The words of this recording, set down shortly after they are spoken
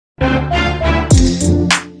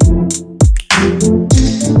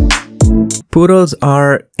Poodles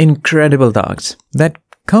are incredible dogs that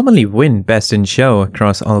commonly win best in show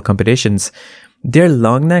across all competitions. Their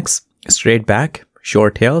long necks, straight back,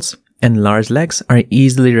 short tails, and large legs are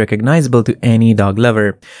easily recognizable to any dog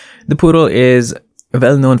lover. The Poodle is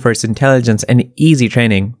well known for its intelligence and easy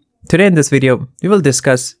training. Today in this video, we will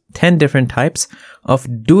discuss 10 different types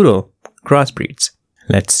of Doodle crossbreeds.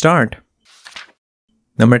 Let's start.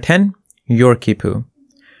 Number 10. Yorkie Poo.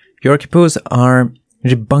 Yorkie Poos are a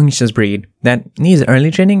rambunctious breed that needs early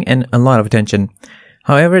training and a lot of attention.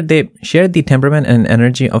 However, they share the temperament and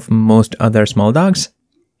energy of most other small dogs.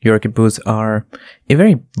 Yorkie Poos are a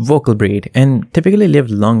very vocal breed and typically live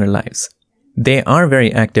longer lives. They are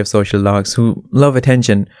very active social dogs who love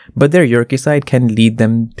attention, but their Yorkie side can lead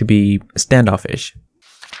them to be standoffish.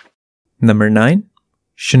 Number 9.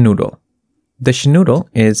 Schnoodle. The Schnoodle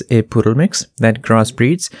is a Poodle mix that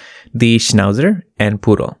crossbreeds the Schnauzer and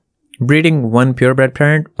Poodle. Breeding one purebred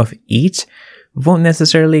parent of each won't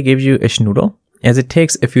necessarily give you a Schnoodle, as it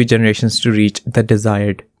takes a few generations to reach the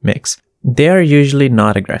desired mix. They are usually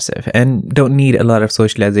not aggressive and don't need a lot of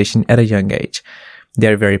socialization at a young age. They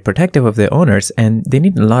are very protective of their owners and they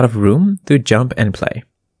need a lot of room to jump and play.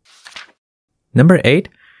 Number 8.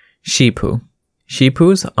 Shih Poo. Shih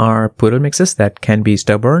Poos are Poodle mixes that can be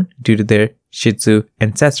stubborn due to their Shih Tzu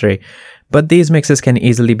ancestry, but these mixes can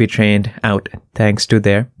easily be trained out thanks to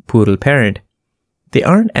their Poodle parent. They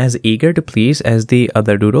aren't as eager to please as the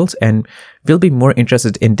other Doodles and will be more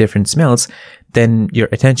interested in different smells than your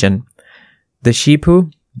attention. The Shih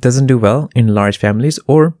Poo doesn't do well in large families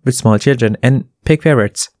or with small children and pick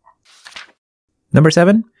favorites. Number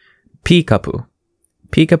 7. Peekapoo.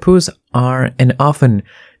 Peekapoos are an often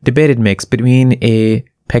debated mix between a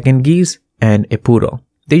Pekingese and a Poodle.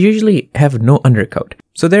 They usually have no undercoat,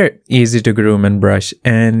 so they're easy to groom and brush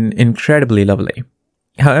and incredibly lovely.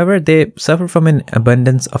 However, they suffer from an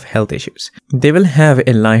abundance of health issues. They will have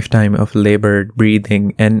a lifetime of labored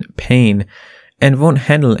breathing and pain and won't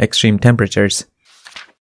handle extreme temperatures.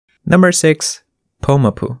 Number 6.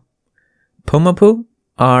 Pomapoo. Pomapoo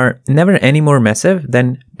are never any more massive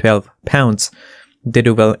than 12 pounds. They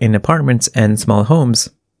do well in apartments and small homes.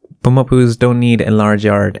 Pomapoos don't need a large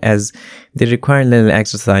yard as they require little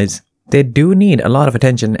exercise. They do need a lot of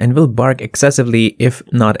attention and will bark excessively if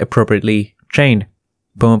not appropriately trained.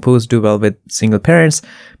 Pomapoos do well with single parents,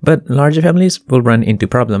 but larger families will run into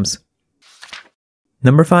problems.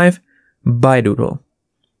 Number 5. Bidoodle.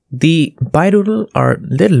 The Bidoodle are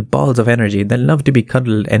little balls of energy that love to be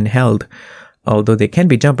cuddled and held. Although they can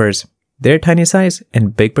be jumpers, their tiny size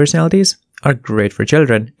and big personalities are great for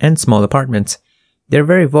children and small apartments. They're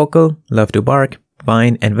very vocal, love to bark,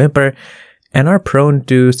 whine, and whimper, and are prone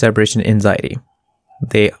to separation anxiety.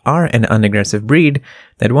 They are an unaggressive breed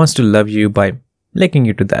that wants to love you by licking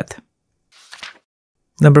you to death.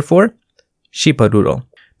 Number 4. Sheepadoodle.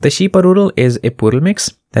 The Sheepadoodle is a Poodle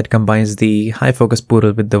mix that combines the high-focus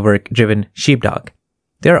Poodle with the work-driven sheepdog.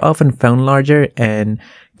 They are often found larger and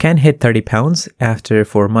can hit 30 pounds after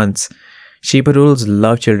 4 months. Sheepadoodles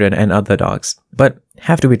love children and other dogs, but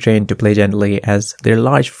have to be trained to play gently as their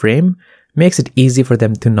large frame makes it easy for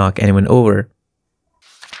them to knock anyone over.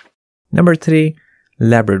 Number 3.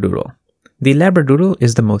 Labradoodle. The Labradoodle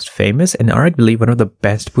is the most famous and arguably one of the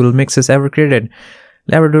best Poodle mixes ever created.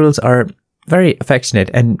 Labradoodles are very affectionate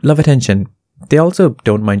and love attention. They also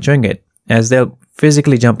don't mind showing it, as they'll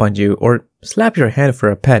physically jump on you or slap your hand for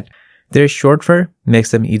a pet. Their short fur makes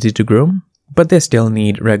them easy to groom, but they still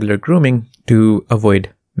need regular grooming to avoid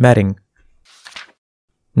matting.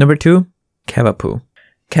 Number 2. Cavapoo.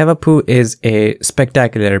 Cavapoo is a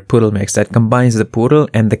spectacular Poodle mix that combines the Poodle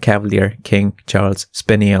and the Cavalier King Charles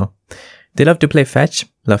Spaniel. They love to play fetch,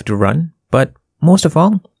 love to run, but most of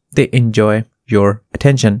all, they enjoy your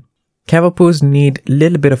attention. Cavapoos need a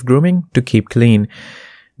little bit of grooming to keep clean.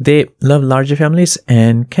 They love larger families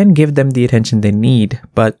and can give them the attention they need,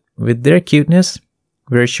 but with their cuteness,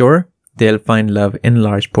 we're sure they'll find love in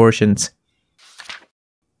large portions.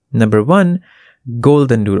 Number 1.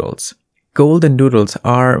 Golden Doodles. Golden Doodles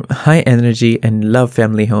are high energy and love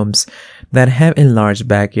family homes that have a large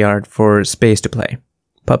backyard for space to play.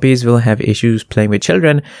 Puppies will have issues playing with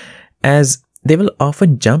children as they will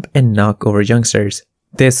often jump and knock over youngsters.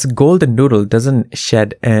 This Golden Doodle doesn't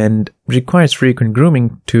shed and requires frequent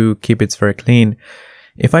grooming to keep its fur clean.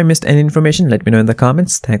 If I missed any information, let me know in the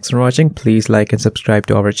comments. Thanks for watching. Please like and subscribe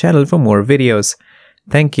to our channel for more videos.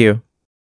 Thank you.